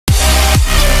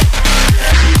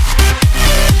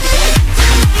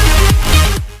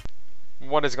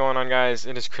What is going on, guys?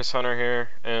 It is Chris Hunter here,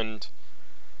 and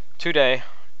today,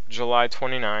 July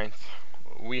 29th,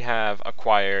 we have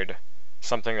acquired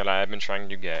something that I have been trying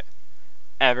to get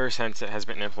ever since it has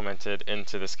been implemented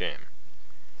into this game.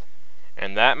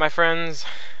 And that, my friends,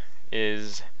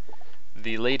 is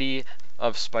the Lady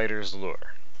of Spider's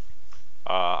Lure.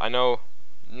 I know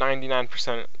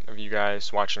 99% of you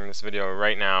guys watching this video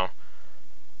right now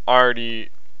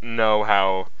already know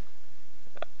how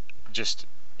just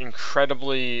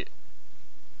incredibly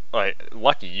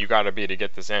lucky you gotta be to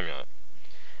get this amulet.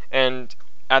 And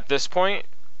at this point,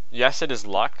 yes, it is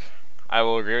luck. I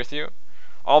will agree with you.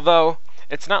 Although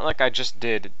it's not like I just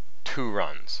did 2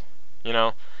 runs. You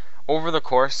know, over the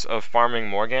course of farming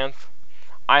Morganth,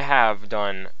 I have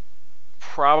done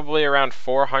probably around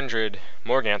 400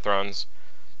 Morganth runs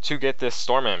to get this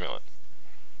storm amulet.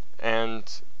 And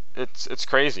it's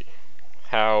crazy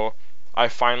how I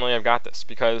finally have got this,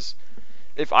 because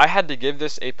if I had to give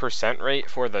this a percent rate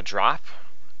for the drop,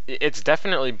 it's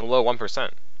definitely below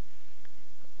 1%.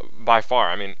 By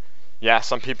far. I mean, yeah,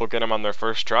 some people get them on their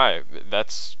first try.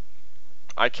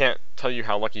 I can't tell you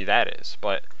how lucky that is,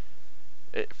 but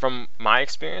from my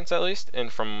experience at least,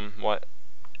 and from what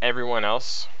everyone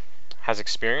else has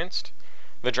experienced,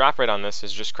 the drop rate on this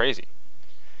is just crazy.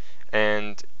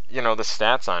 And, you know, the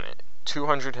stats on it: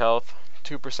 200 health,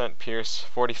 2% pierce,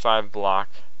 45 block,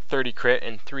 30 crit,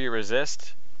 and 3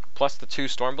 resist, plus the 2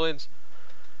 Stormblades.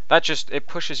 That it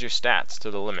pushes your stats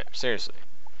to the limit, seriously.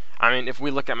 I mean, if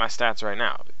we look at my stats right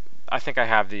now, I think I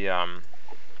have the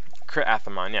crit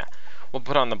Athamon, yeah. We'll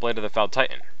put on the Blade of the Felled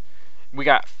Titan. We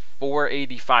got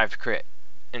 485 crit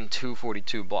and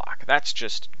 242 block. That's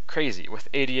just crazy, with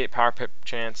 88 power pip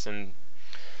chance, and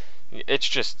it's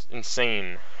just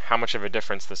insane how much of a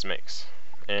difference this makes.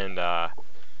 And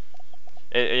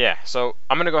yeah, so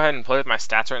I'm gonna go ahead and play with my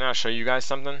stats right now, show you guys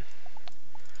something.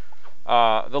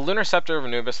 The Lunar Scepter of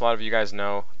Anubis, a lot of you guys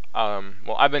know.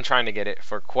 Well, I've been trying to get it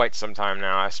for quite some time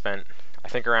now. I spent, I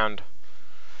think, around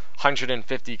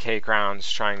 150k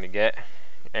crowns trying to get,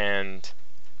 and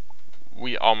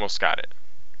we almost got it.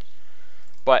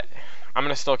 But I'm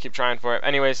gonna still keep trying for it.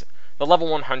 Anyways, the level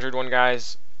 100 one,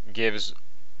 guys, gives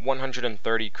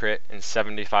 130 crit and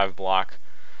 75 block.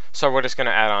 So we're just gonna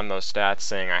add on those stats,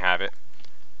 saying I have it.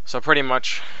 So pretty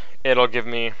much, it'll give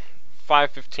me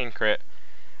 515 crit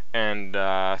and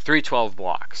 312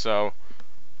 block. So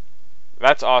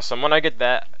that's awesome. When I get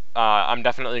that, I'm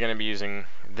definitely going to be using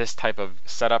this type of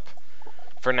setup.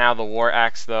 For now, the War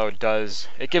Axe, though,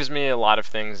 it gives me a lot of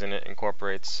things, and it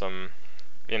incorporates some,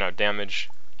 you know,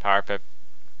 damage, power pip,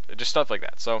 just stuff like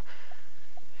that. So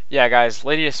yeah, guys,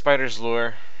 Lady of Spider's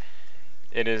Lure,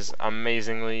 it is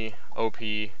amazingly OP.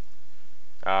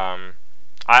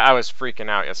 I was freaking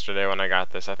out yesterday when I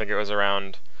got this. I think it was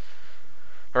around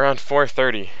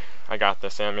 4:30 I got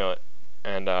this amulet,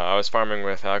 and I was farming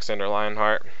with Alexander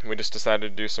Lionheart. We just decided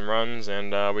to do some runs,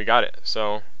 and we got it.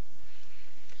 So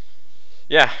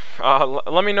yeah,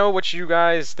 let me know what you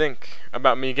guys think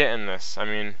about me getting this. I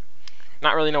mean,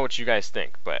 not really know what you guys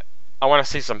think, but I want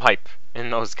to see some hype in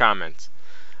those comments.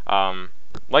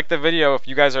 Like the video if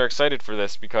you guys are excited for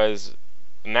this, because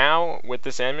now with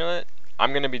this amulet,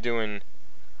 I'm going to be doing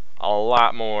a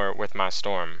lot more with my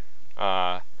storm.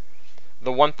 The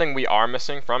one thing we are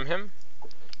missing from him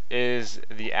is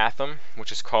the Atham,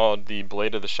 which is called the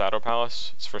Blade of the Shadow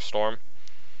Palace. It's for storm.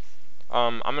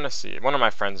 I'm gonna see. One of my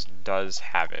friends does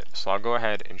have it, so I'll go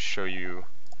ahead and show you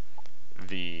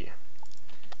the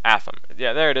Atham.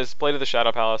 Yeah, there it is, Blade of the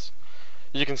Shadow Palace.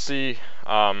 You can see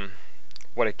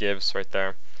what it gives right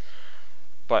there.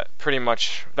 But pretty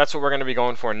much, that's what we're gonna be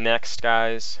going for next,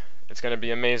 guys. It's gonna be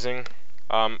amazing.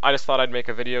 I just thought I'd make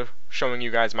a video showing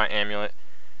you guys my amulet.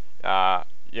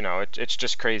 You know, it's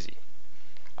just crazy.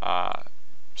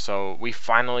 So we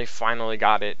finally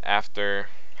got it after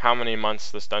how many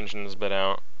months this dungeon has been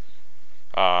out.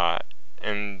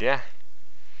 And yeah,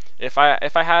 if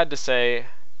I had to say,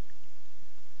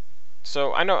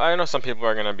 so I know some people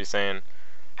are gonna be saying,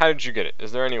 how did you get it?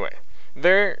 Is there any way?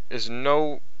 There is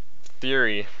no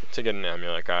theory to get an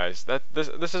amulet, guys.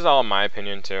 This is all my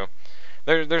opinion too.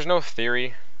 There's no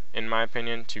theory, in my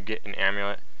opinion, to get an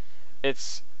amulet.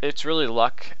 It's really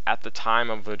luck at the time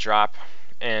of the drop,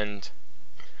 and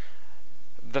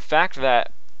the fact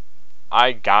that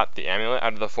I got the amulet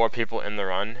out of the 4 people in the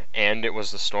run, and it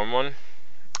was the storm one,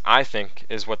 I think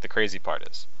is what the crazy part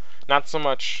is. Not so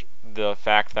much the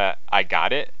fact that I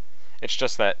got it, it's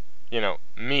just that, you know,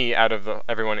 me out of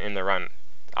everyone in the run,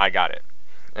 I got it.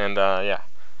 And yeah,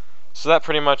 so that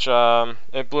pretty much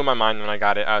it blew my mind when I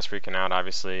got it. I was freaking out,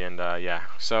 obviously, and yeah,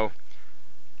 so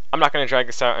I'm not going to drag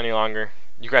this out any longer.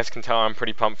 You guys can tell I'm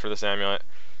pretty pumped for this amulet.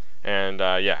 And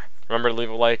yeah, remember to leave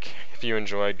a like if you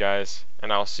enjoyed, guys,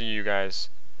 and I'll see you guys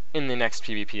in the next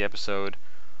PvP episode,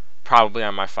 probably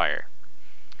on my fire,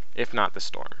 if not the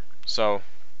storm. So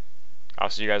I'll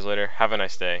see you guys later. Have a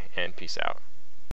nice day, and peace out.